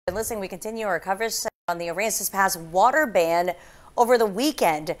And listen, we continue our coverage on the Aransas Pass water ban over the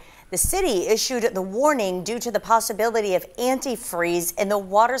weekend. The city issued the warning due to the possibility of antifreeze in the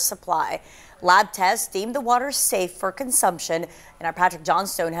water supply. Lab tests deemed the water safe for consumption. And our Patrick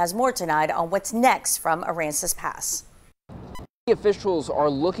Johnstone has more tonight on what's next from Aransas Pass. Officials are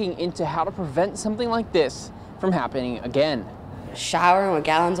looking into how to prevent something like this from happening again. Showering with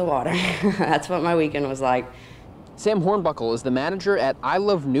gallons of water. That's what my weekend was like. Sam Hornbuckle is the manager at I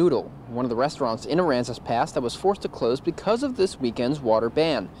Love Noodle, one of the restaurants in Aransas Pass that was forced to close because of this weekend's water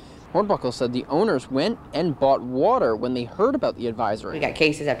ban. Hornbuckle said the owners went and bought water when they heard about the advisory. We got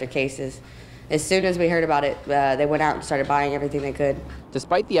cases after cases. As soon as we heard about it, they went out and started buying everything they could.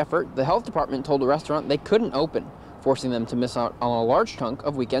 Despite the effort, the health department told the restaurant they couldn't open, forcing them to miss out on a large chunk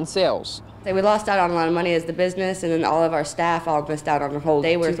of weekend sales. We lost out on a lot of money as the business, and then all of our staff all missed out on a whole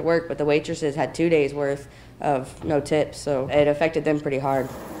day worth of work, but the waitresses had 2 days worth of no tips, so it affected them pretty hard.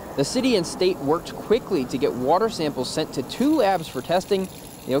 The city and state worked quickly to get water samples sent to 2 labs for testing.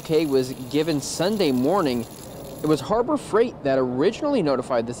 The okay was given Sunday morning. It was Harbor Freight that originally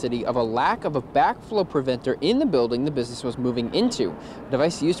notified the city of a lack of a backflow preventer in the building the business was moving into, a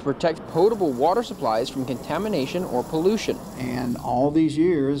device used to protect potable water supplies from contamination or pollution. And all these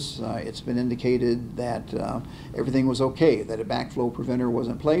years, it's been indicated that everything was okay, that a backflow preventer was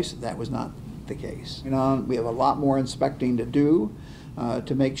in place. That was not the case. We have a lot more inspecting to do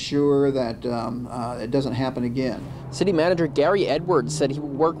to make sure that it doesn't happen again. City Manager Gary Edwards said he will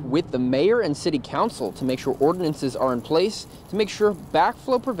work with the mayor and city council to make sure ordinances are in place to make sure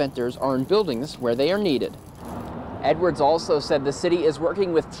backflow preventers are in buildings where they are needed. Edwards also said the city is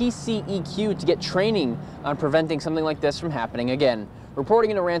working with TCEQ to get training on preventing something like this from happening again.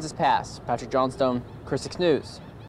 Reporting in Aransas Pass, Patrick Johnstone, Chris 6 News.